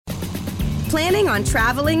Planning on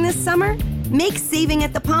traveling this summer? Make saving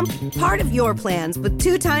at the pump part of your plans with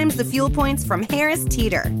 2 times the fuel points from Harris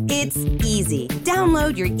Teeter. It's easy.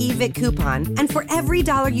 Download your eVic coupon, and for every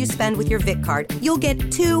dollar you spend with your Vic card, you'll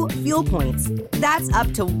get 2 fuel points. That's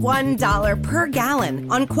up to $1 per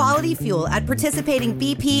gallon on quality fuel at participating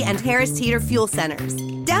BP and Harris Teeter fuel centers.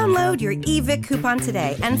 Download your eVic coupon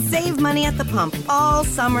today and save money at the pump all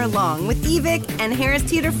summer long with eVic and Harris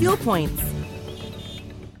Teeter fuel points.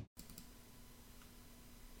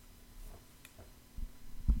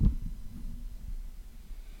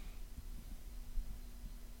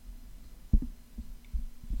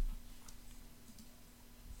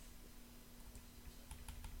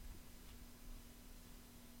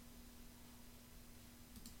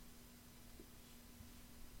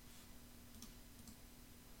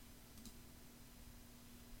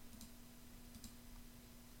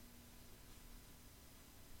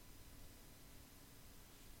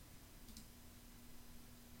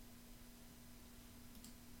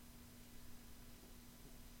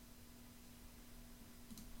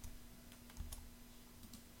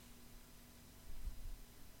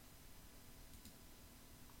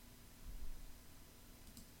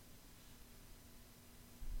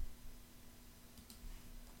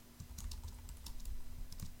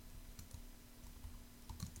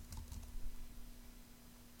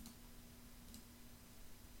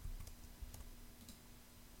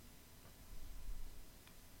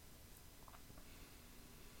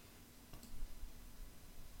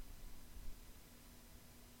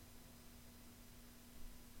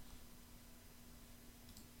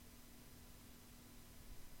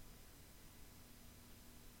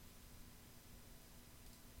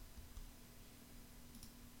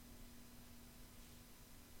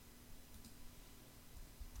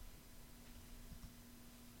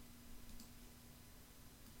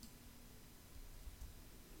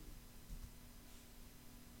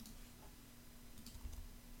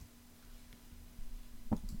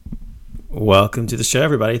 Welcome to the show,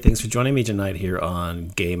 everybody. Thanks for joining me tonight here on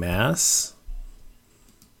Gay Mass.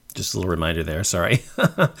 Just a little reminder there, sorry.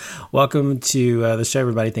 Welcome to the show,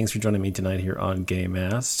 everybody. Thanks for joining me tonight here on Gay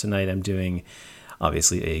Mass. Tonight I'm doing,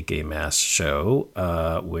 obviously, a Gay Mass show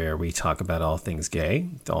where we talk about all things gay,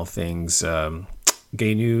 all things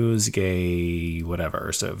gay news, gay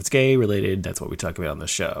whatever. So if it's gay related, that's what we talk about on the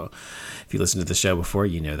show. If you listened to the show before,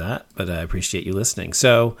 you know that, but I appreciate you listening.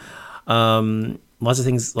 So, lots of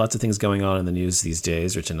things going on in the news these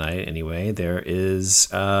days, or tonight anyway. There is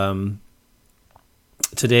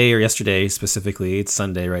today or yesterday specifically, it's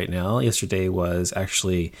Sunday right now. Yesterday was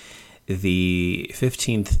actually the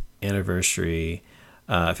 15th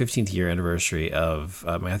year anniversary of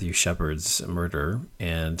Matthew Shepard's murder.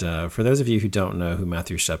 And for those of you who don't know who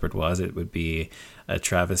Matthew Shepard was, it would be a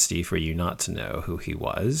travesty for you not to know who he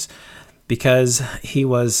was. Because he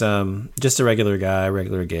was just a regular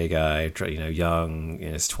gay guy, young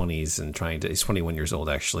in his 20s and he's 21 years old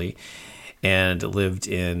actually, and lived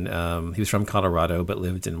in, he was from Colorado, but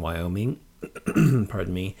lived in Wyoming,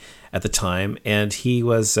 pardon me, at the time. And he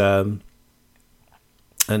was, in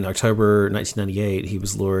October 1998, he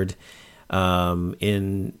was lured from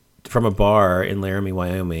a bar in Laramie,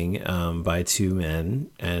 Wyoming, by 2 men,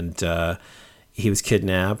 and he was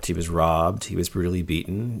kidnapped, he was robbed, he was brutally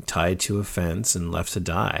beaten, tied to a fence, and left to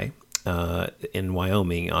die in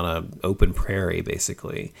Wyoming on an open prairie,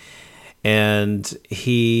 basically. And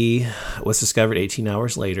he was discovered 18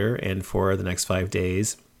 hours later, and for the next 5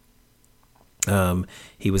 days,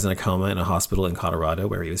 he was in a coma in a hospital in Colorado,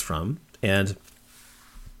 where he was from. And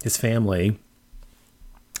his family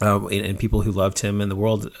and people who loved him in the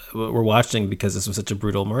world were watching because this was such a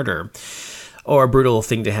brutal murder. Or a brutal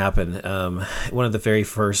thing to happen. One of the very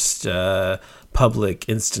first public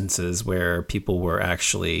instances where people were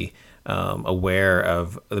actually aware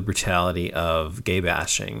of the brutality of gay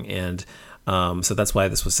bashing. And so that's why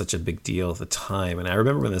this was such a big deal at the time. And I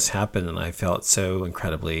remember when this happened, and I felt so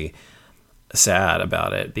incredibly sad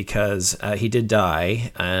about it, because he did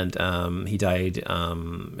die, and he died,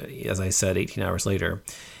 as I said, 18 hours later.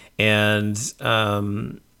 And,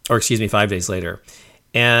 5 days later.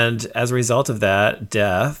 And as a result of that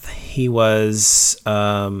death, he was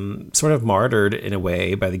sort of martyred in a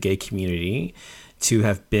way by the gay community to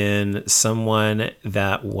have been someone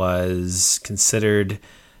that was considered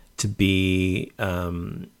to be,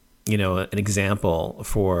 an example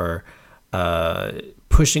for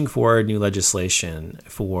pushing forward new legislation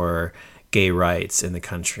for gay rights in the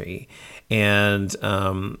country. And,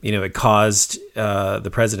 it caused the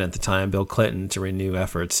president at the time, Bill Clinton, to renew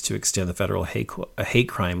efforts to extend the federal hate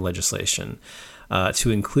crime legislation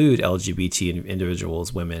to include LGBT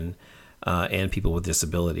individuals, women, and people with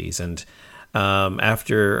disabilities. And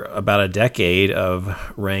After about a decade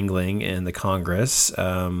of wrangling in the Congress,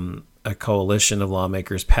 a coalition of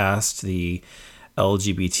lawmakers passed the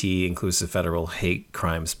LGBT Inclusive Federal Hate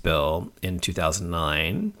Crimes Bill in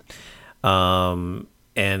 2009,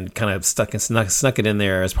 and kind of snuck it in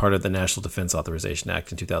there as part of the National Defense Authorization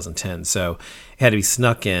Act in 2010. So it had to be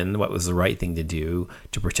snuck in, what was the right thing to do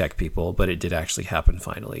to protect people, but it did actually happen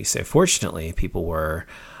finally. So fortunately, people were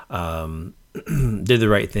did the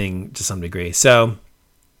right thing to some degree. So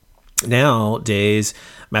nowadays,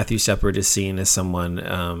 Matthew Shepard is seen as someone,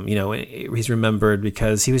 he's remembered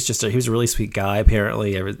because he was a really sweet guy,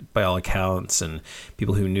 apparently, by all accounts, and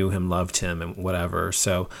people who knew him loved him and whatever.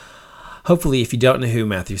 So hopefully, if you don't know who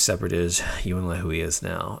Matthew Shepard is, you will know who he is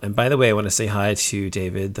now. And by the way, I want to say hi to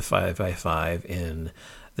David, the 5x5 in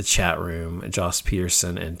the chat room, Joss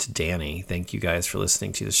Peterson, and to Danny. Thank you guys for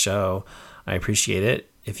listening to the show. I appreciate it.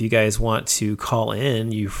 If you guys want to call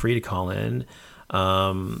in, you're free to call in.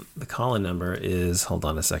 The call-in number is, hold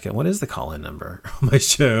on a second. What is the call-in number on my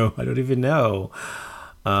show? I don't even know.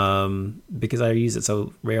 Because I use it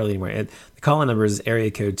so rarely anymore. The call-in number is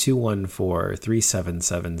area code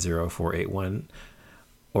 214-377-0481.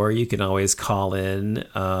 Or you can always call in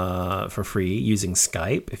for free using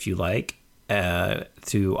Skype if you like,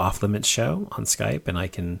 to Off Limits Show on Skype, and I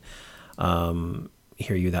can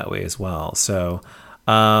hear you that way as well. So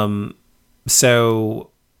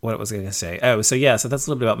what was I going to say? So that's a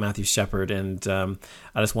little bit about Matthew Shepard, and I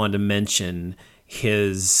just wanted to mention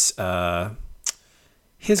his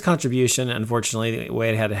contribution. Unfortunately, the way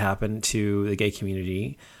it had to happen to the gay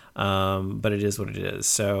community, but it is what it is.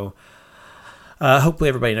 So hopefully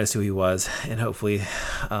everybody knows who he was, and hopefully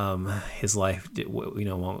his life,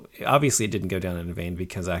 obviously it didn't go down in vain,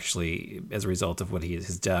 because actually, as a result of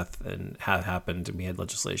his death and had happened, we had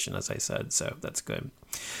legislation, as I said. So that's good.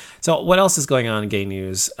 So what else is going on in gay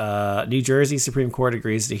news? New Jersey Supreme Court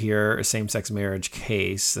agrees to hear a same-sex marriage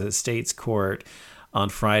case. The state's court on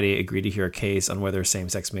Friday agreed to hear a case on whether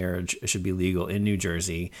same-sex marriage should be legal in New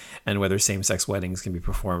Jersey and whether same-sex weddings can be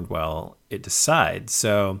performed while it decides.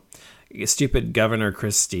 So stupid Governor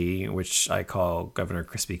Christie, which I call Governor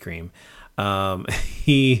Krispy Kreme,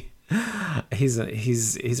 he's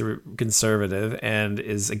a conservative and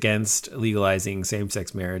is against legalizing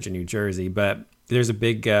same-sex marriage in New Jersey, but there's a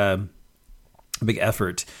big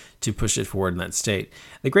effort to push it forward in that state.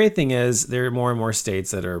 The great thing is there are more and more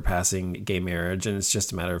states that are passing gay marriage, and it's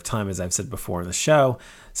just a matter of time, as I've said before in the show.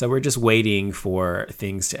 So we're just waiting for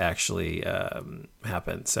things to actually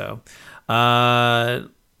happen. So it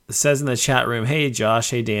says in the chat room, hey Josh,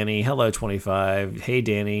 hey Danny, hello 25, hey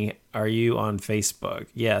Danny, are you on Facebook?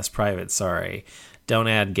 Yes, private, sorry. Don't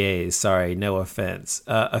add gays, sorry, no offense.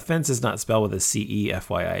 Offense is not spelled with a C-E,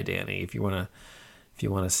 FYI, Danny. If you want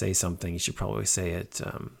to say something, you should probably say it.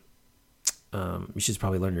 You should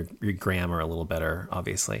probably learn your grammar a little better,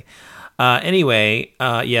 obviously. Anyway,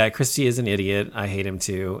 Christie is an idiot. I hate him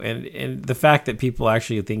too. And the fact that people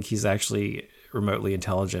actually think he's actually remotely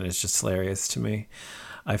intelligent is just hilarious to me.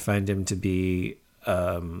 I find him to be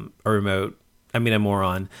a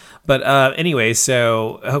moron. But anyway,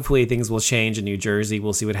 so hopefully things will change in New Jersey.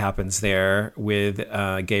 We'll see what happens there with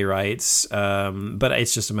gay rights. But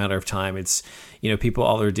it's just a matter of time. It's, people,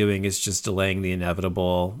 all they're doing is just delaying the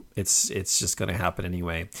inevitable. It's just going to happen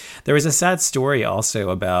anyway. There was a sad story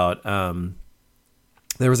also about,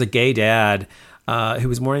 there was a gay dad who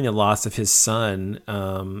was mourning the loss of his son.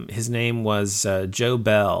 His name was Joe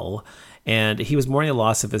Bell. And he was mourning the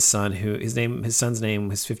loss of his son, his son's name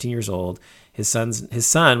was 15 years old. His son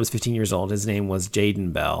was 15 years old. His name was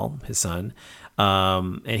Jaden Bell, his son.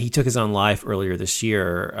 And he took his own life earlier this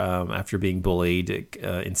year after being bullied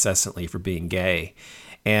incessantly for being gay.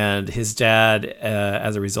 And his dad,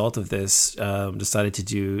 as a result of this, decided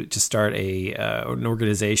to start an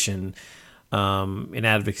organization in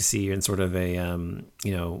advocacy and sort of a,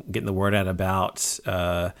 getting the word out about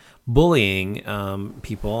bullying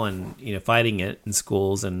people and, fighting it in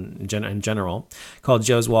schools and in general, called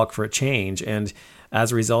Joe's Walk for a Change. And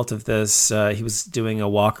as a result of this, he was doing a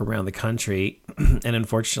walk around the country, and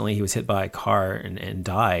unfortunately he was hit by a car and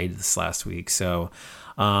died this last week. So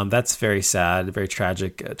that's very sad, a very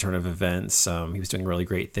tragic turn of events. He was doing a really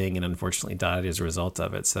great thing and unfortunately died as a result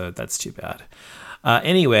of it. So that's too bad.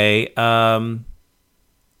 Anyway, that's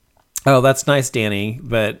nice, Danny,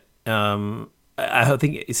 but I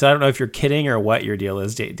don't know if you're kidding or what your deal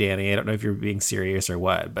is, Danny. I don't know if you're being serious or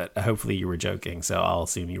what, but hopefully you were joking. So I'll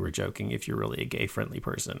assume you were joking if you're really a gay friendly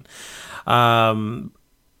person.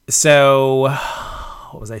 So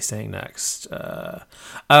what was I saying next?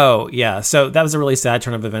 Oh yeah, so that was a really sad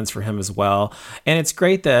turn of events for him as well. And it's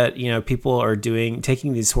great that, you know, people are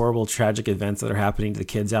taking these horrible, tragic events that are happening to the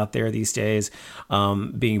kids out there these days,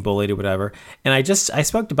 being bullied or whatever. And I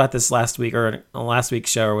spoke about this last week or on last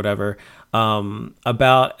week's show or whatever,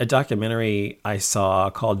 about a documentary I saw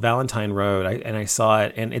called Valentine Road. I saw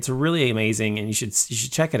it, and it's really amazing, and you should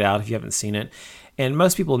check it out if you haven't seen it. And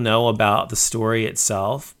most people know about the story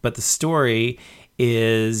itself, but the story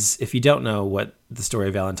is, if you don't know what the story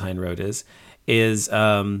of Valentine Road is it's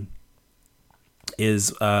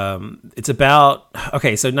about,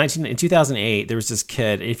 okay, so in 2008, there was this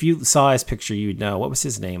kid. If you saw his picture, you'd know. What was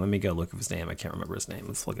his name? Let me go look up his name. I can't remember his name.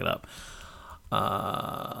 Let's look it up.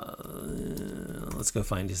 Let's go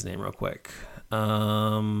find his name real quick.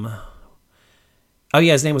 Oh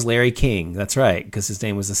yeah, his name was Larry King. That's right, because his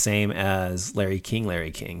name was the same as Larry King,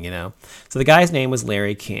 you know. So the guy's name was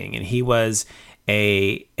Larry King, and he was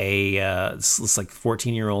this like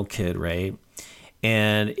 14-year-old kid, right?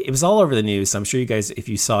 And it was all over the news. So I'm sure you guys, if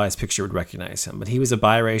you saw his picture, would recognize him. But he was a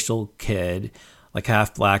biracial kid, like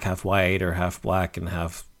half black, half white, or half black and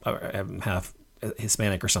half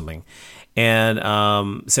Hispanic or something. And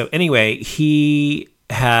so anyway, he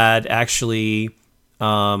had actually.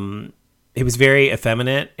 He was very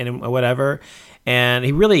effeminate and whatever, and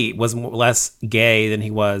he really was less gay than he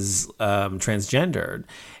was transgendered.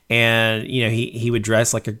 And you know, he would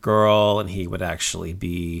dress like a girl, and he would actually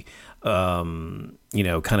be, you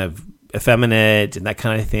know, kind of effeminate and that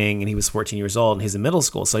kind of thing. And he was 14 years old, and he's in middle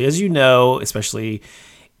school. So as you know, especially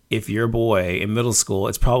if you're a boy in middle school,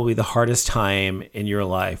 it's probably the hardest time in your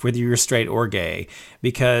life, whether you're straight or gay,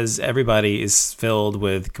 because everybody is filled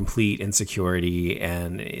with complete insecurity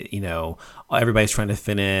and, you know, everybody's trying to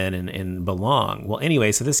fit in and belong. Well,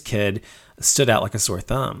 anyway, so this kid stood out like a sore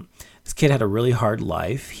thumb. This kid had a really hard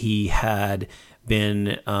life. He had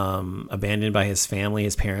been abandoned by his family,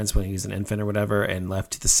 his parents, when he was an infant or whatever, and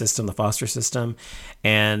left to the system, the foster system.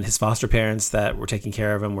 And his foster parents that were taking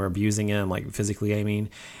care of him were abusing him, like physically, I mean.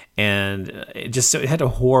 And it had a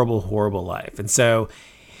horrible, horrible life. And so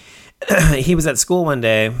he was at school one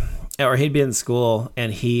day, or he'd been in school,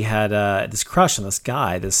 and he had this crush on this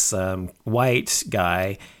guy, this white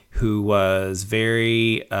guy who was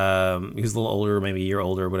very, he was a little older, maybe a year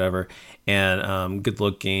older or whatever, and good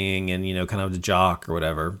looking and, you know, kind of a jock or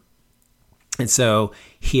whatever. And so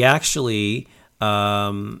he actually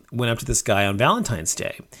went up to this guy on Valentine's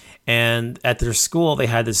Day. And at their school, they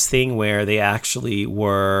had this thing where they actually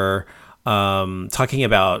were talking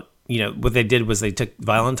about, you know, what they did was they took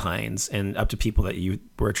Valentines and up to people that you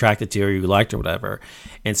were attracted to or you liked or whatever.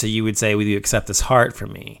 And so you would say, will you accept this heart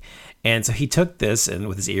from me? And so he took this, and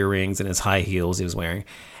with his earrings and his high heels he was wearing,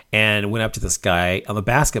 and went up to this guy on the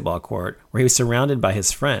basketball court where he was surrounded by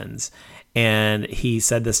his friends. And he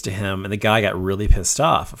said this to him, and the guy got really pissed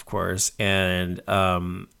off, of course. And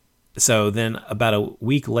so then about a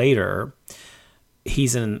week later,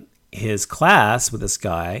 he's in his class with this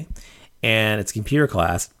guy, and it's computer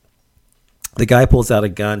class. The guy pulls out a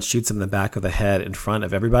gun, shoots him in the back of the head in front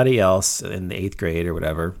of everybody else in the 8th grade or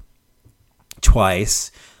whatever, twice,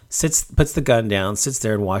 puts the gun down, sits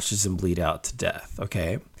there and watches him bleed out to death,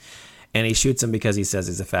 okay? And he shoots him because he says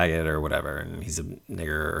he's a faggot or whatever, and he's a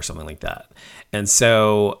nigger or something like that. And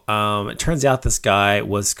so it turns out this guy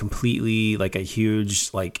was completely like a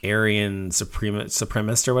huge like Aryan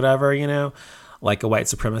supremacist or whatever, you know, like a white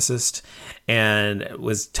supremacist, and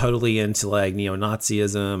was totally into like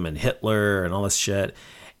neo-Nazism and Hitler and all this shit.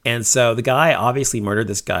 And so the guy obviously murdered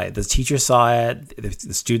this guy. The teacher saw it.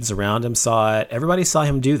 The students around him saw it. Everybody saw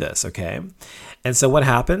him do this, okay? And so what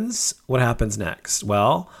happens? What happens next?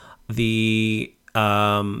 Well, the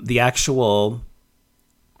actual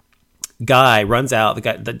guy runs out. The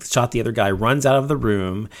guy that shot the other guy runs out of the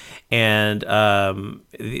room, and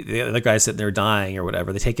the other guy's sitting there dying or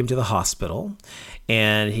whatever. They take him to the hospital,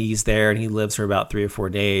 and he's there, and he lives for about 3 or 4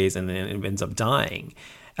 days, and then ends up dying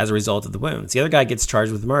as a result of the wounds. The other guy gets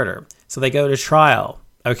charged with murder, so they go to trial.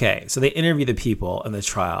 Okay, so they interview the people in the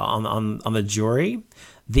trial on the jury.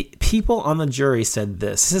 The people on the jury said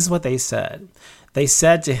this. This is what they said. They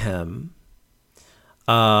said to him,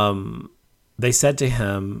 to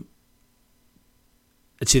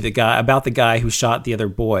the guy, about the guy who shot the other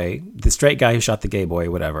boy, the straight guy who shot the gay boy,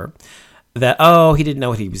 whatever. that, he didn't know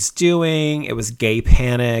what he was doing. It was gay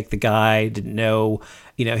panic. The guy didn't know,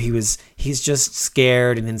 he's just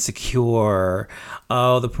scared and insecure.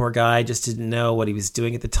 Oh, the poor guy just didn't know what he was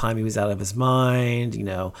doing at the time. He was out of his mind.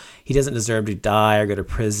 He doesn't deserve to die or go to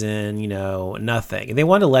prison, nothing. And they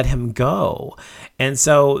wanted to let him go. And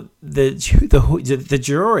so the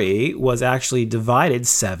jury was actually divided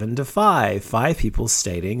 7-5. 5 people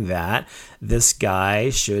stating that this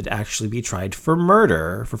guy should actually be tried for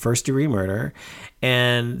murder, for first-degree murder,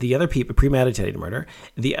 and the other people, premeditated murder.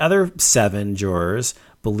 The other 7 jurors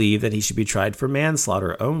believe that he should be tried for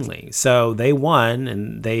manslaughter only. So they won,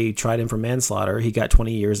 and they tried him for manslaughter. He got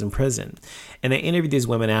 20 years in prison. And they interviewed these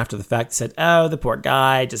women after the fact, said, the poor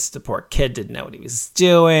guy, just the poor kid didn't know what he was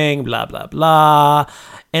doing, blah, blah, blah.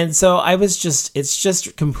 And so it's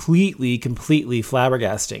just completely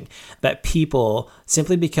flabbergasting that people,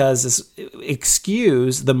 simply because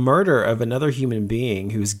excuse the murder of another human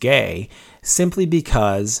being who's gay, simply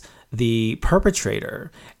because the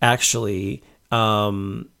perpetrator actually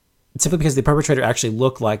looked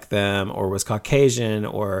like them, or was Caucasian,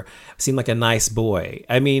 or seemed like a nice boy.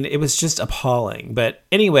 I mean, it was just appalling. But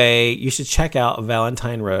anyway, you should check out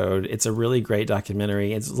Valentine Road. It's a really great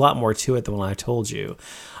documentary. It's a lot more to it than what I told you.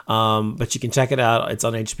 But you can check it out. It's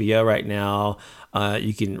on HBO right now.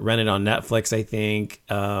 You can rent it on Netflix, I think.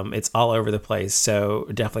 It's all over the place. So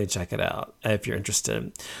definitely check it out if you're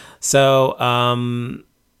interested. So,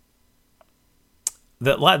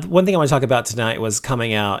 the one thing I want to talk about tonight was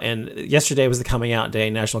coming out, and yesterday was the coming out day,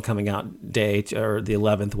 National Coming Out Day, or the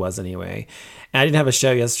 11th was anyway. And I didn't have a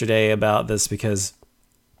show yesterday about this because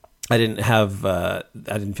I didn't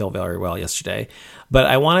feel very well yesterday. But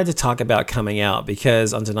I wanted to talk about coming out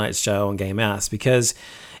because on tonight's show on Gay Mass, because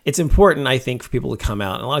it's important, I think, for people to come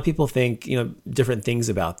out. And a lot of people think, different things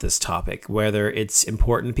about this topic, whether it's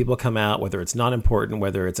important people come out, whether it's not important,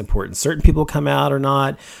 whether it's important certain people come out or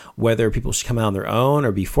not, whether people should come out on their own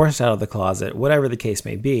or be forced out of the closet, whatever the case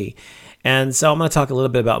may be. And so I'm going to talk a little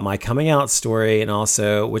bit about my coming out story, and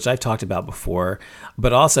also, which I've talked about before,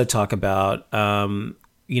 but also talk about,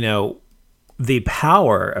 the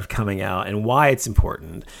power of coming out and why it's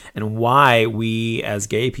important, and why we as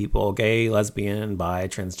gay people, gay, lesbian, bi,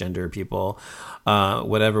 transgender people,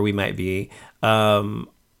 whatever we might be,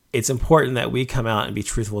 it's important that we come out and be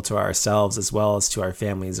truthful to ourselves as well as to our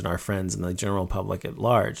families and our friends and the general public at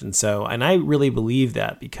large. And I really believe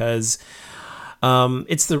that because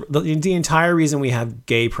it's the entire reason we have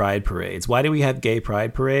gay pride parades. Why do we have gay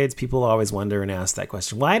pride parades? People always wonder and ask that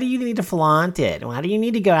question. Why do you need to flaunt it? Why do you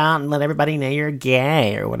need to go out and let everybody know you're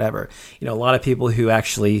gay or whatever? A lot of people who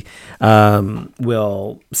actually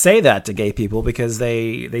will say that to gay people because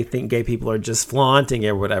they think gay people are just flaunting it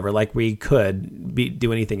or whatever, like we could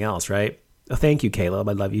do anything else, right? Oh, thank you, Caleb.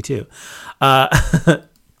 I love you too.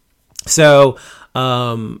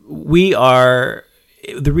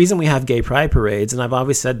 The reason we have gay pride parades, and I've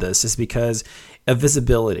always said this, is because of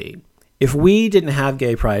visibility. If we didn't have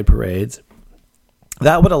gay pride parades,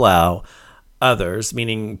 that would allow others,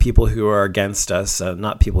 meaning people who are against us,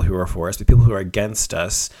 not people who are for us, but people who are against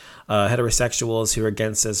us, heterosexuals who are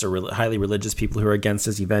against us, or highly religious people who are against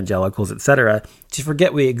us, evangelicals, etc., to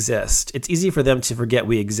forget we exist. It's easy for them to forget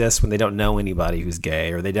we exist when they don't know anybody who's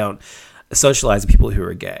gay, or they don't socialize with people who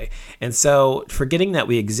are gay. And so forgetting that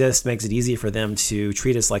we exist makes it easy for them to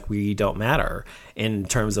treat us like we don't matter in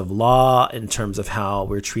terms of law, in terms of how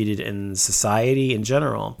we're treated in society in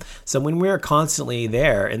general. So when we're constantly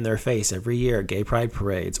there in their face every year at gay pride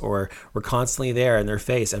parades, or we're constantly there in their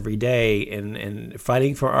face every day in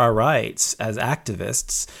fighting for our rights as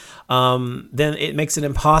activists, then it makes it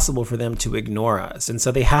impossible for them to ignore us. And so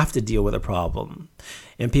they have to deal with a problem.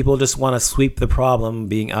 And people just want to sweep the problem,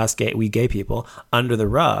 being us, we gay people, under the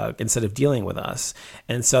rug instead of dealing with us.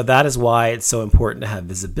 And so that is why it's so important to have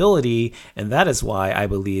visibility. And that is why I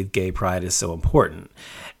believe gay pride is so important.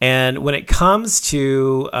 And when it comes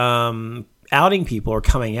to outing people or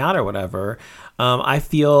coming out or whatever, I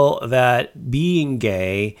feel that being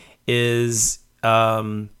gay is...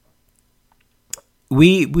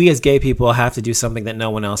 We as gay people have to do something that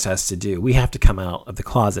no one else has to do. We have to come out of the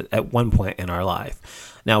closet at one point in our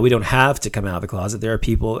life. Now, we don't have to come out of the closet. There are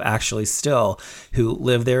people actually still who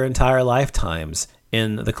live their entire lifetimes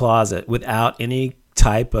in the closet without any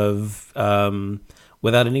type of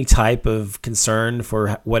concern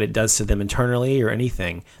for what it does to them internally or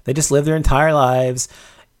anything. They just live their entire lives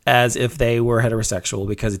as if they were heterosexual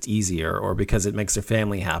because it's easier, or because it makes their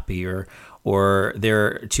family happy, or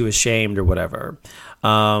they're too ashamed or whatever.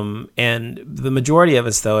 And the majority of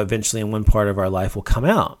us, though, eventually in one part of our life will come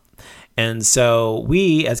out. And so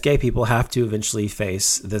we as gay people have to eventually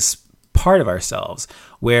face this part of ourselves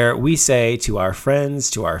where we say to our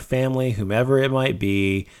friends, to our family, whomever it might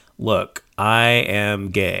be, look, I am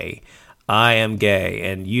gay. I am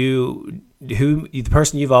gay. And the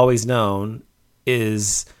person you've always known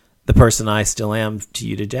is the person I still am to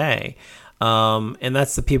you today. And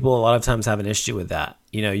that's the people a lot of times have an issue with that.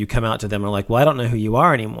 You come out to them and are like, well, I don't know who you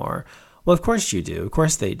are anymore. Well, of course you do. Of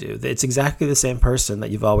course they do. It's exactly the same person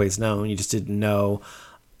that you've always known. You just didn't know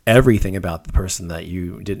everything about the person that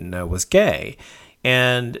you didn't know was gay.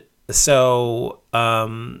 And so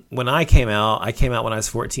when I came out when I was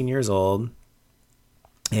 14 years old.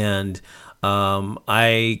 And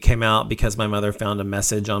I came out because my mother found a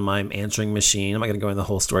message on my answering machine. I'm not going to go into the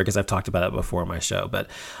whole story because I've talked about it before on my show. But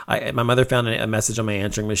my mother found a message on my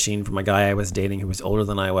answering machine from a guy I was dating who was older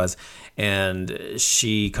than I was. And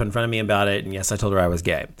she confronted me about it. And yes, I told her I was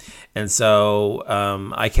gay. And so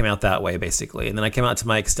I came out that way, basically. And then I came out to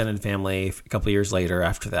my extended family a couple of years later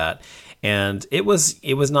after that. And it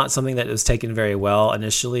was not something that was taken very well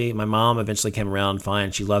initially. My mom eventually came around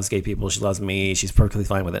fine. She loves gay people. She loves me. She's perfectly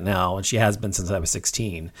fine with it now. And she has been since I was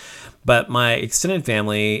 16. But my extended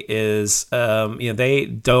family is, they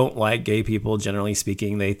don't like gay people, generally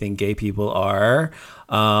speaking. They think gay people are,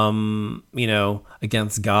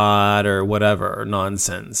 against God or whatever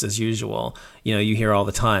nonsense as usual. You hear all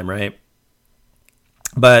the time, right?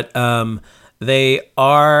 But, they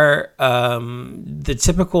are the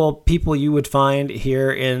typical people you would find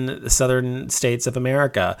here in the southern states of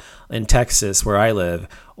America, in Texas, where I live,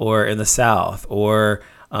 or in the South, or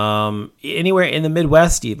anywhere in the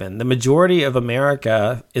Midwest even. The majority of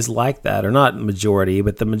America is like that, or not majority,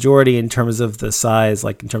 but the majority in terms of the size,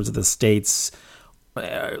 like in terms of the state's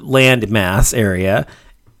land mass area,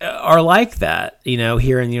 are like that,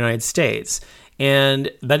 here in the United States. And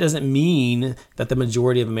that doesn't mean that the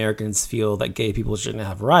majority of Americans feel that gay people shouldn't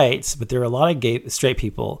have rights, but there are a lot of straight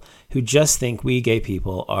people who just think we gay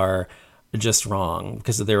people are just wrong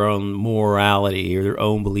because of their own morality or their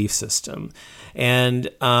own belief system. And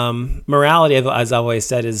morality, as I've always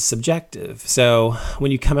said, is subjective. So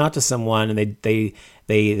when you come out to someone and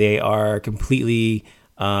they are completely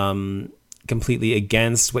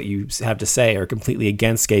against what you have to say or completely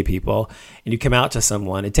against gay people, and you come out to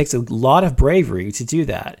someone, it takes a lot of bravery to do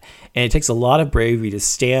that. And it takes a lot of bravery to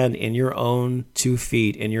stand in your own 2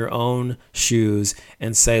 feet, in your own shoes,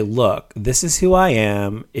 and say, look, this is who I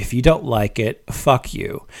am. If you don't like it, fuck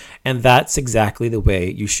you. And that's exactly the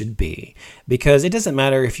way you should be. Because it doesn't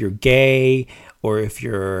matter if you're gay or if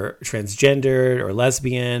you're transgendered or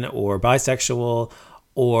lesbian or bisexual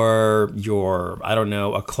or you're,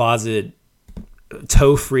 a closet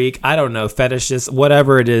toe freak, fetishist,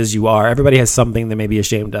 whatever it is you are. Everybody has something they may be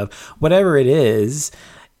ashamed of. Whatever it is,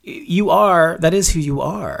 that is who you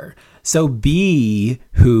are. So be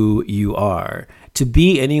who you are. To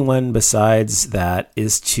be anyone besides that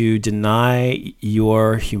is to deny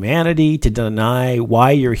your humanity, to deny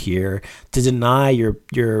why you're here, to deny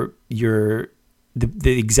the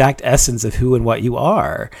exact essence of who and what you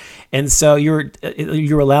are. And so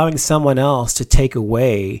you're allowing someone else to take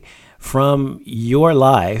away from your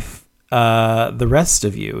life, the rest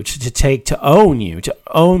of you, to own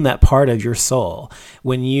that part of your soul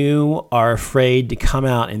when you are afraid to come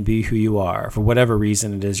out and be who you are for whatever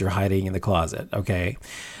reason it is you're hiding in the closet. Okay.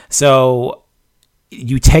 So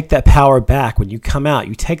you take that power back when you come out.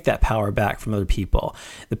 You take that power back from other people,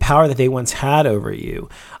 the power that they once had over you,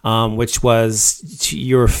 which was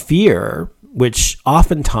your fear, which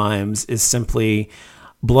oftentimes is simply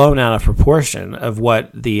blown out of proportion of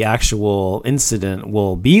what the actual incident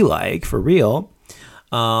will be like for real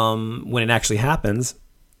when it actually happens.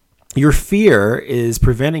 Your fear is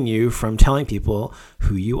preventing you from telling people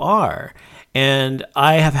who you are. And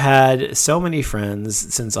I have had so many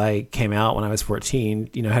friends since I came out when I was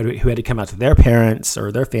 14, who had to come out to their parents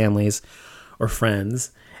or their families or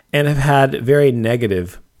friends, and have had very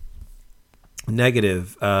negative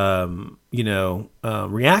reactions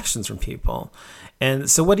from people.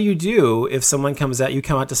 And so what do you do if someone comes out, you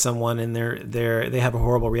come out to someone and they have a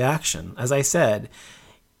horrible reaction? As I said,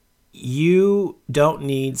 you don't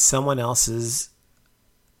need someone else's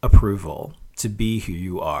approval to be who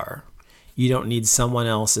you are. You don't need someone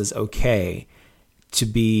else's okay to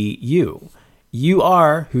be you. You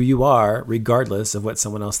are who you are regardless of what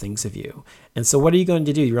someone else thinks of you. And so what are you going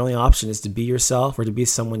to do? Your only option is to be yourself or to be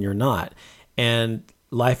someone you're not. And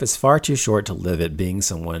life is far too short to live it being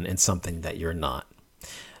someone and something that you're not.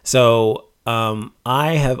 So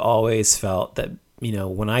I have always felt that,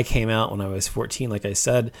 when I came out when I was 14, like I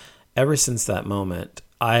said, ever since that moment,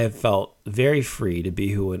 I have felt very free to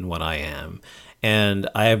be who and what I am. And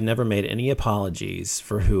I have never made any apologies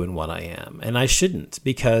for who and what I am. And I shouldn't,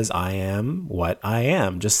 because I am what I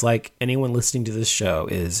am, just like anyone listening to this show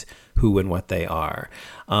is who and what they are.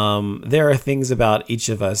 There are things about each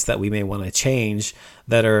of us that we may want to change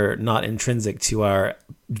that are not intrinsic to our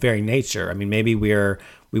very nature. I mean, maybe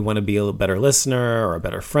we want to be a better listener or a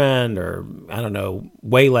better friend, or I don't know,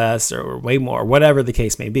 way less or way more, whatever the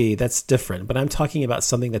case may be. That's different. But I'm talking about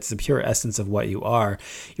something that's the pure essence of what you are.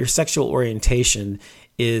 Your sexual orientation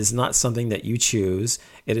is not something that you choose.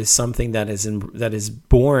 It is something that is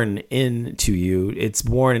born into you. It's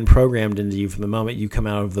born and programmed into you from the moment you come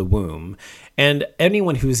out of the womb. And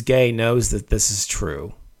anyone who's gay knows that this is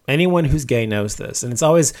true. Anyone who's gay knows this. And it's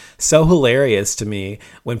always so hilarious to me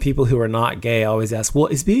when people who are not gay always ask, well,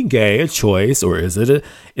 is being gay a choice, or is it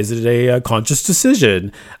a conscious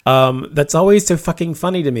decision? That's always so fucking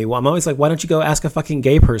funny to me. Well, I'm always like, why don't you go ask a fucking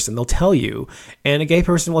gay person? They'll tell you. And a gay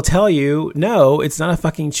person will tell you, no, it's not a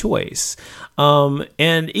fucking choice.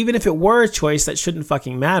 And even if it were a choice, that shouldn't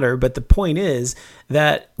fucking matter. But the point is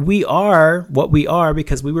that we are what we are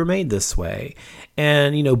because we were made this way.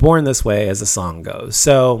 And, born this way, as the song goes.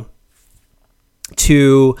 So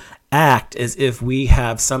to act as if we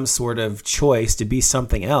have some sort of choice to be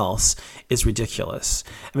something else is ridiculous.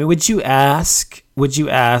 I mean, would you ask,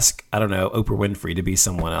 I don't know, Oprah Winfrey to be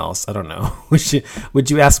someone else? I don't know.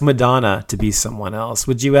 Would you ask Madonna to be someone else?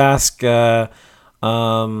 Would you ask Katy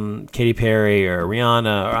Perry or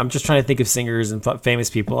Rihanna? Or I'm just trying to think of singers and famous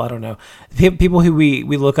people. I don't know. People who we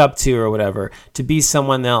look up to or whatever, to be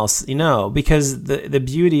someone else, because the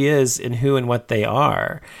beauty is in who and what they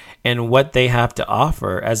are and what they have to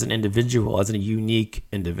offer as an individual, as a unique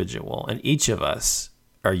individual. And each of us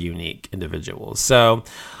are unique individuals. So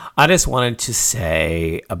I just wanted to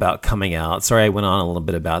say about coming out. Sorry, I went on a little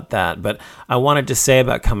bit about that, but I wanted to say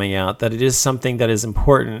about coming out that it is something that is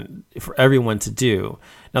important for everyone to do.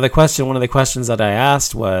 Now, one of the questions that I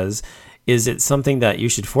asked was, is it something that you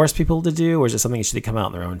should force people to do, or is it something that should come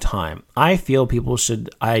out in their own time? I feel people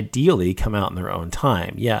should ideally come out in their own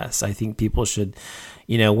time. Yes, I think people should,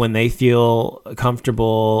 when they feel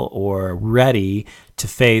comfortable or ready to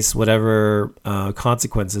face whatever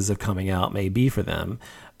consequences of coming out may be for them,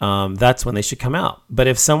 that's when they should come out. But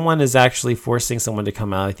if someone is actually forcing someone to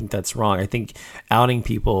come out, I think that's wrong. I think outing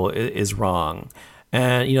people is wrong.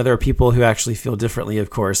 And, there are people who actually feel differently, of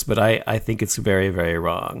course, but I think it's very, very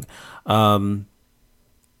wrong. Hold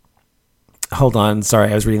on.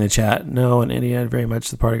 Sorry, I was reading the chat. No, in India, very much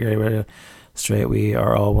the part of gay straight, we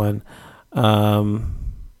are all one.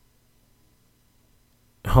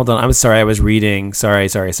 Hold on. I'm sorry. I was reading. Sorry.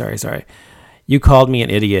 You called me an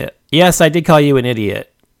idiot. Yes, I did call you an idiot.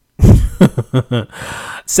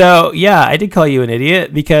 So yeah, I did call you an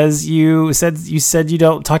idiot because you said you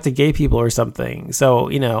don't talk to gay people or something. So,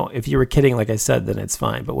 if you were kidding, like I said, then it's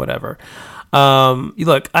fine, but whatever.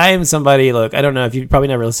 Look, I am somebody, I don't know if you probably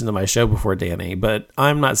never listened to my show before, Danny, but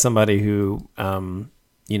I'm not somebody who,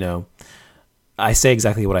 I say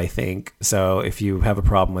exactly what I think. So if you have a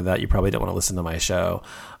problem with that, you probably don't want to listen to my show.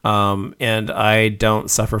 And I don't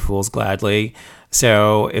suffer fools gladly.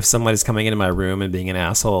 So if somebody's coming into my room and being an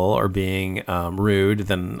asshole or being rude,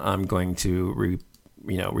 then I'm going to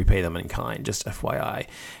repay them in kind. Just FYI,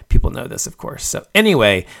 people know this, of course. So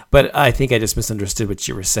anyway, but I think I just misunderstood what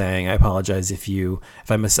you were saying. I apologize if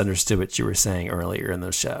I misunderstood what you were saying earlier in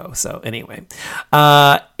the show. So anyway,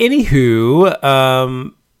 anywho,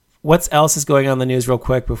 what else is going on in the news real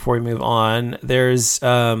quick before we move on? There's,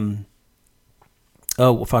 what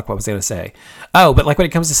was I going to say? Oh, but when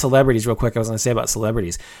it comes to celebrities, real quick, I was going to say about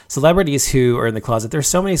celebrities who are in the closet. There's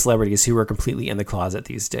so many celebrities who are completely in the closet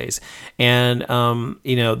these days. And,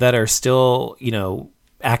 that are still,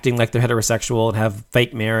 acting like they're heterosexual and have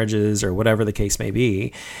fake marriages or whatever the case may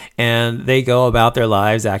be. And they go about their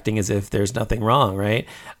lives acting as if there's nothing wrong, right?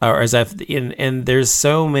 Or as if, and there's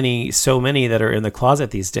so many that are in the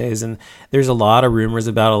closet these days. And there's a lot of rumors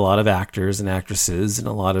about a lot of actors and actresses and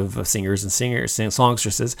a lot of singers and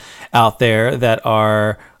songstresses out there that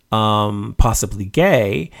are possibly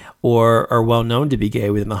gay or are well known to be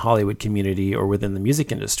gay within the Hollywood community or within the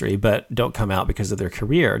music industry, but don't come out because of their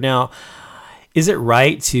career. Now, is it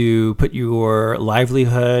right to put your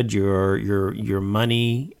livelihood, your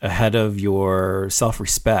money ahead of your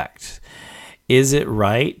self-respect? Is it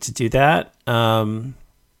right to do that?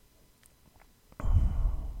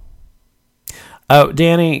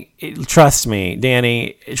 Danny, trust me.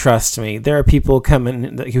 There are people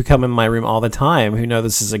who come in my room all the time who know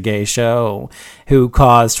this is a gay show, who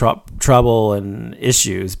cause trouble and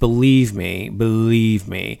issues. Believe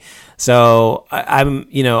me. So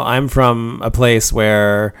I'm from a place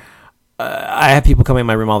where I have people come in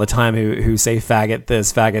my room all the time who say faggot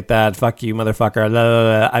this, faggot that, fuck you, motherfucker. Blah,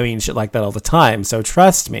 blah, blah. I mean, shit like that all the time. So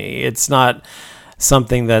trust me, it's not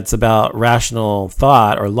something that's about rational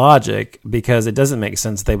thought or logic, because it doesn't make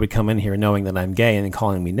sense they would come in here knowing that I'm gay and then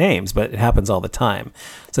calling me names, but it happens all the time.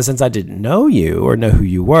 So since I didn't know you or know who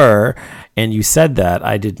you were, and you said that,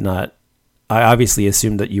 I obviously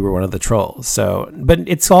assumed that you were one of the trolls. So, but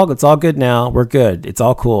it's all good now. We're good. It's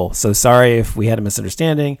all cool. So sorry if we had a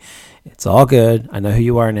misunderstanding. It's all good. I know who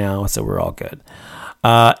you are now, so we're all good.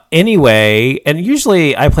 Anyway, and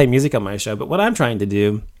usually I play music on my show, but what I'm trying to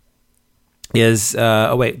do is,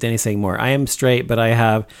 Danny's saying more. I am straight, but I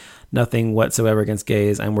have nothing whatsoever against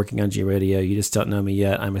gays. I'm working on G Radio. You just don't know me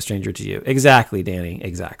yet. I'm a stranger to you. Exactly, Danny.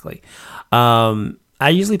 Exactly. I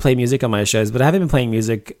usually play music on my shows, but I haven't been playing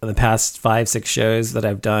music in the past 5-6 shows that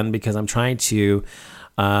I've done because I'm trying to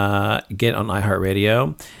get on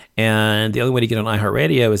iHeartRadio. And the only way to get on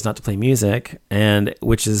iHeartRadio is not to play music, and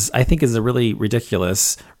which is, I think, is a really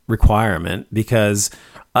ridiculous requirement, because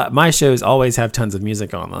my shows always have tons of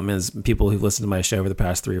music on them, as people who've listened to my show over the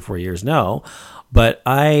past 3 or 4 years know. But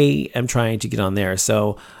I am trying to get on there,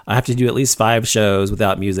 so I have to do at least 5 shows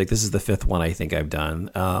without music. This is the 5th one I think I've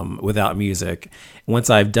done without music. Once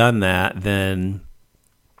I've done that, then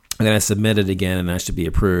I'm going to submit it again, and I should be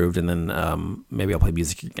approved, and then maybe I'll play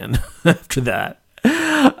music again after that.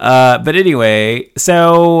 But anyway,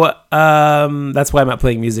 so that's why I'm not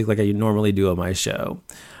playing music like I normally do on my show.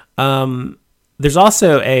 There's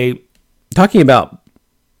also talking about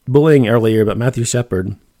bullying earlier, but Matthew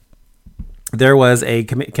Shepard, there was a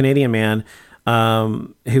Canadian man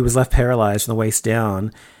who was left paralyzed from the waist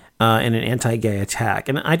down in an anti-gay attack.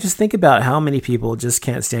 And I just think about how many people just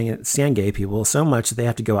can't stand gay people so much that they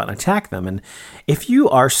have to go out and attack them. And if you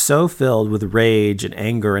are so filled with rage and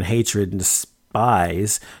anger and hatred and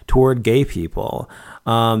despise toward gay people,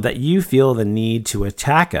 that you feel the need to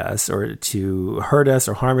attack us or to hurt us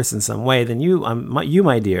or harm us in some way, then you,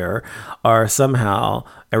 my dear, are somehow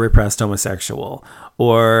a repressed homosexual,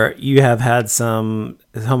 or you have had some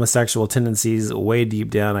homosexual tendencies way deep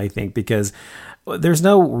down, I think, because there's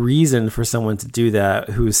no reason for someone to do that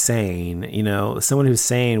who's sane. You know, someone who's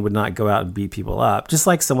sane would not go out and beat people up, just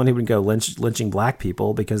like someone who would go lynching black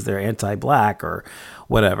people because they're anti-black or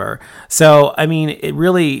whatever. So, I mean,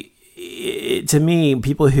 to me,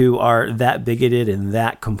 people who are that bigoted and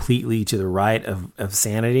that completely to the right of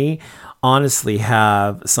sanity honestly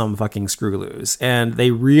have some fucking screw loose. And they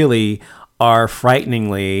really are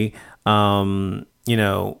frighteningly,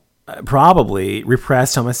 probably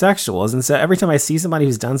repressed homosexuals. And so every time I see somebody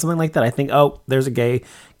who's done something like that, I think, oh, there's a gay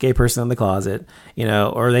person in the closet,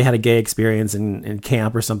 or they had a gay experience in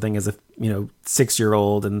camp or something as a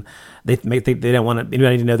 6-year-old, and they don't want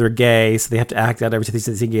anybody to know they're gay, so they have to act out every time they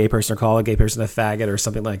see a gay person or call a gay person a faggot or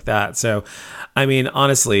something like that. So, I mean,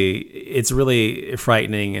 honestly, it's really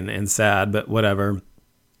frightening and sad, but whatever.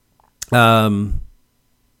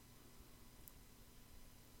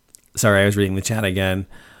 Sorry, I was reading the chat again.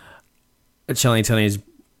 Shelly Tony's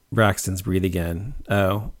Braxton's breathe again.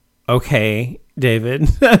 Oh, okay, David.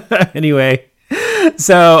 Anyway,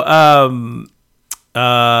 so and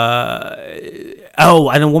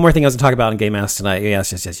then one more thing I was going to talk about in Gay Mass tonight.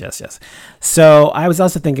 Yes. So I was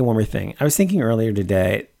also thinking one more thing. I was thinking earlier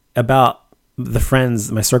today about the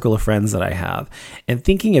friends, my circle of friends that I have, and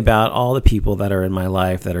thinking about all the people that are in my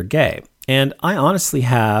life that are gay. And I honestly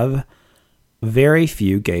have very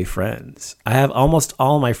few gay friends. I have almost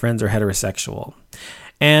all my friends are heterosexual.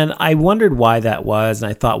 And I wondered why that was.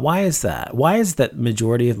 And I thought, why is that? Why is that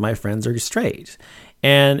majority of my friends are straight?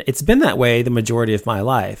 And it's been that way the majority of my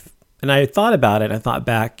life. And I thought about it. I thought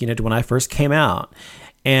back, to when I first came out.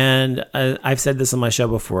 And I've said this on my show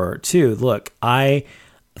before too. Look, I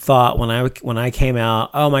thought when I came out,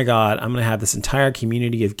 oh my God, I'm going to have this entire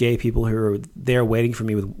community of gay people who are there waiting for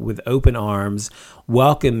me with open arms,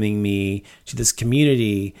 welcoming me to this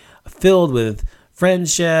community filled with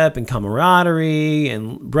friendship and camaraderie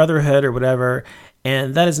and brotherhood or whatever.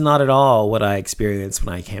 And that is not at all what I experienced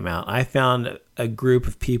when I came out. I found a group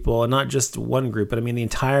of people, and not just one group, but I mean the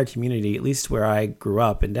entire community, at least where I grew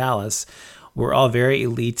up in Dallas, were all very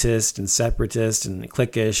elitist and separatist and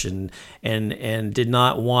cliquish and did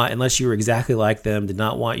not want, unless you were exactly like them, did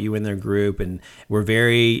not want you in their group, and were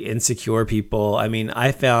very insecure people. I mean,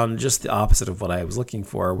 I found just the opposite of what I was looking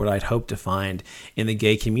for, what I'd hoped to find in the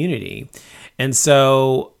gay community. And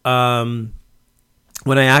so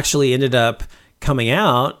when I actually ended up coming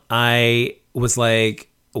out, I was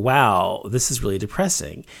like, wow, this is really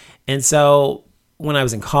depressing. And so when I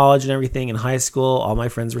was in college and everything, in high school, all my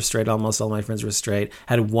friends were straight. Almost all my friends were straight.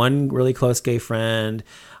 I had one really close gay friend.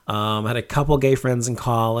 I had a couple gay friends in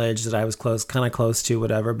college that I was kind of close to,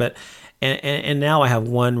 whatever. But and now I have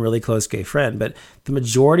one really close gay friend. But the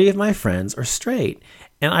majority of my friends are straight,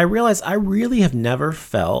 and I realize I really have never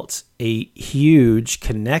felt a huge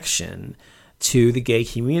connection to the gay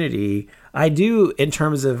community. I do in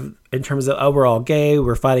terms of oh, we're all gay,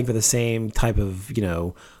 we're fighting for the same type of,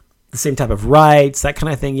 the same type of rights, that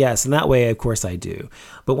kind of thing. Yes. And that way, of course, I do.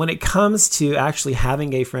 But when it comes to actually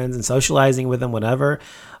having gay friends and socializing with them, whatever,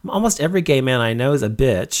 almost every gay man I know is a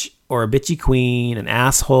bitch or a bitchy queen, an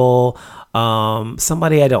asshole,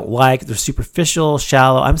 somebody I don't like. They're superficial,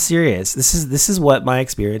 shallow. I'm serious. This is what my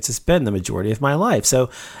experience has been the majority of my life. So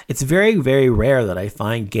it's very, very rare that I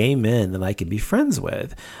find gay men that I can be friends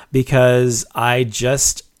with, because I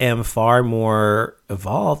just am far more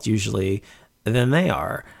evolved usually than they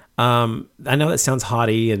are. I know that sounds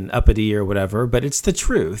haughty and uppity or whatever, but it's the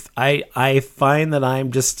truth. I find that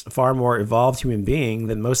I'm just far more evolved human being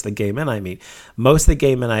than most of the gay men I meet. Most of the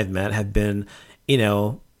gay men I've met have been, they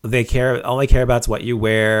only care about what you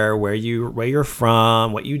wear, where you're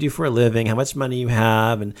from, what you do for a living, how much money you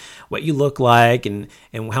have, and what you look like, and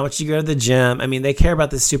how much you go to the gym. I mean, they care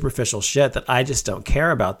about this superficial shit that I just don't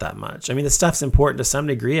care about that much. I mean, the stuff's important to some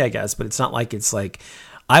degree, I guess, but it's not like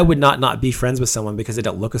I would not be friends with someone because they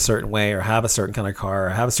don't look a certain way or have a certain kind of car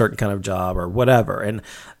or have a certain kind of job or whatever. And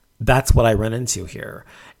that's what I run into here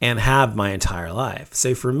and have my entire life.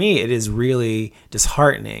 So for me, it is really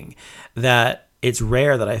disheartening that it's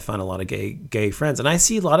rare that I find a lot of gay friends. And I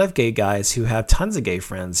see a lot of gay guys who have tons of gay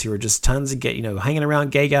friends who are just tons of gay, hanging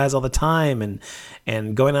around gay guys all the time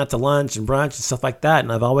and going out to lunch and brunch and stuff like that.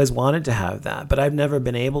 And I've always wanted to have that, but I've never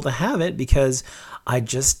been able to have it because I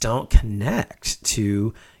just don't connect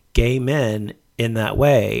to gay men in that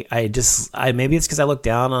way. Maybe it's because I look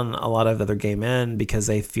down on a lot of other gay men because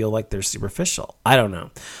they feel like they're superficial. I don't know.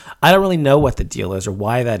 I don't really know what the deal is or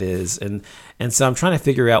why that is. And so I'm trying to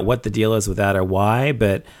figure out what the deal is with that or why,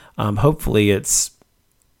 but hopefully it's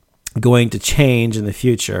going to change in the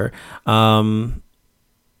future. Sorry,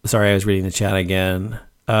 I was reading the chat again.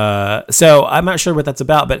 So I'm not sure what that's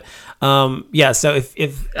about, but yeah. So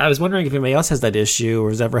if I was wondering if anybody else has that issue or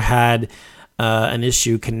has ever had an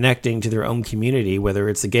issue connecting to their own community, whether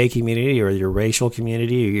it's the gay community or your racial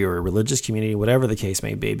community or your religious community, whatever the case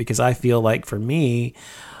may be, because I feel like for me,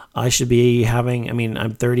 I should be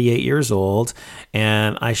I'm 38 years old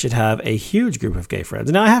and I should have a huge group of gay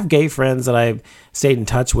friends. Now I have gay friends that I've stayed in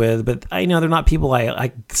touch with, but I know they're not people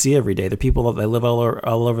I see every day. They're people that live all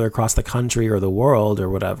over across the country or the world or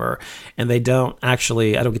whatever. And I don't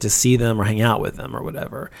get to see them or hang out with them or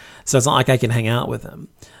whatever. So it's not like I can hang out with them.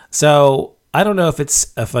 So I don't know if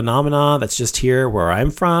it's a phenomenon that's just here where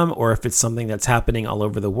I'm from or if it's something that's happening all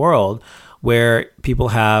over the world where people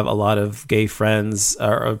have a lot of gay friends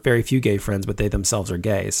or very few gay friends, but they themselves are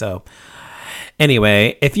gay. So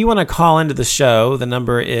anyway, if you want to call into the show, the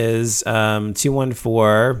number is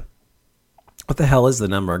 214. What the hell is the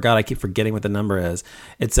number? God, I keep forgetting what the number is.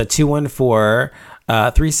 It's a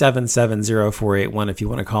 214-377-0481. If you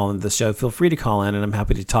want to call into the show, feel free to call in, and I'm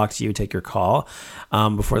happy to talk to you, take your call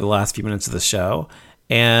before the last few minutes of the show.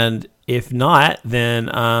 And if not, then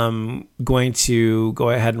I'm going to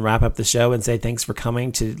go ahead and wrap up the show and say thanks for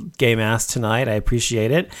coming to Gay Mass tonight. I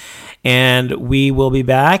appreciate it. And we will be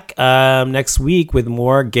back next week with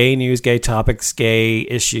more gay news, gay topics, gay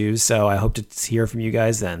issues. So I hope to hear from you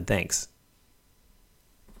guys then. Thanks.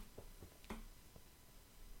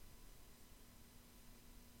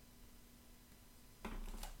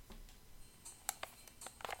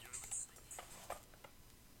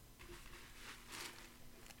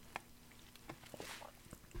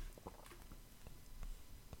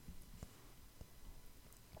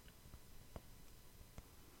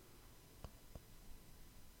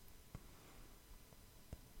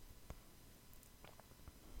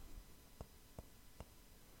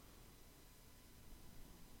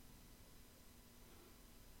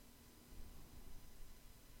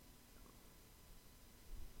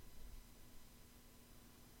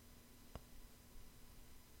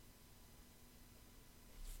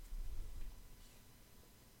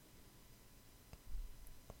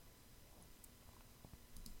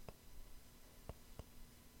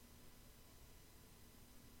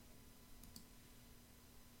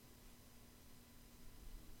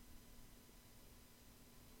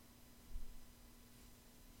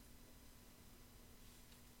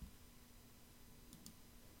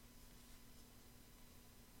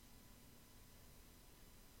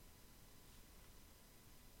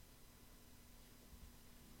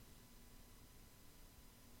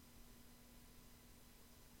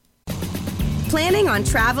 Planning on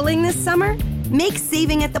traveling this summer? Make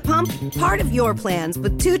saving at the pump part of your plans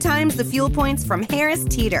with 2 times the fuel points from Harris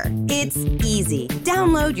Teeter. It's easy.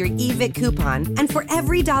 Download your eVic coupon, and for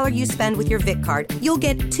every dollar you spend with your Vic card, you'll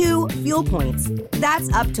get 2 fuel points. That's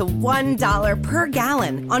up to $1 per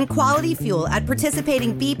gallon on quality fuel at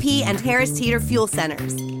participating BP and Harris Teeter fuel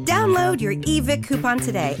centers. Download your eVic coupon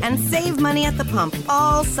today and save money at the pump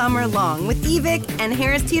all summer long with eVic and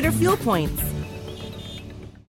Harris Teeter fuel points.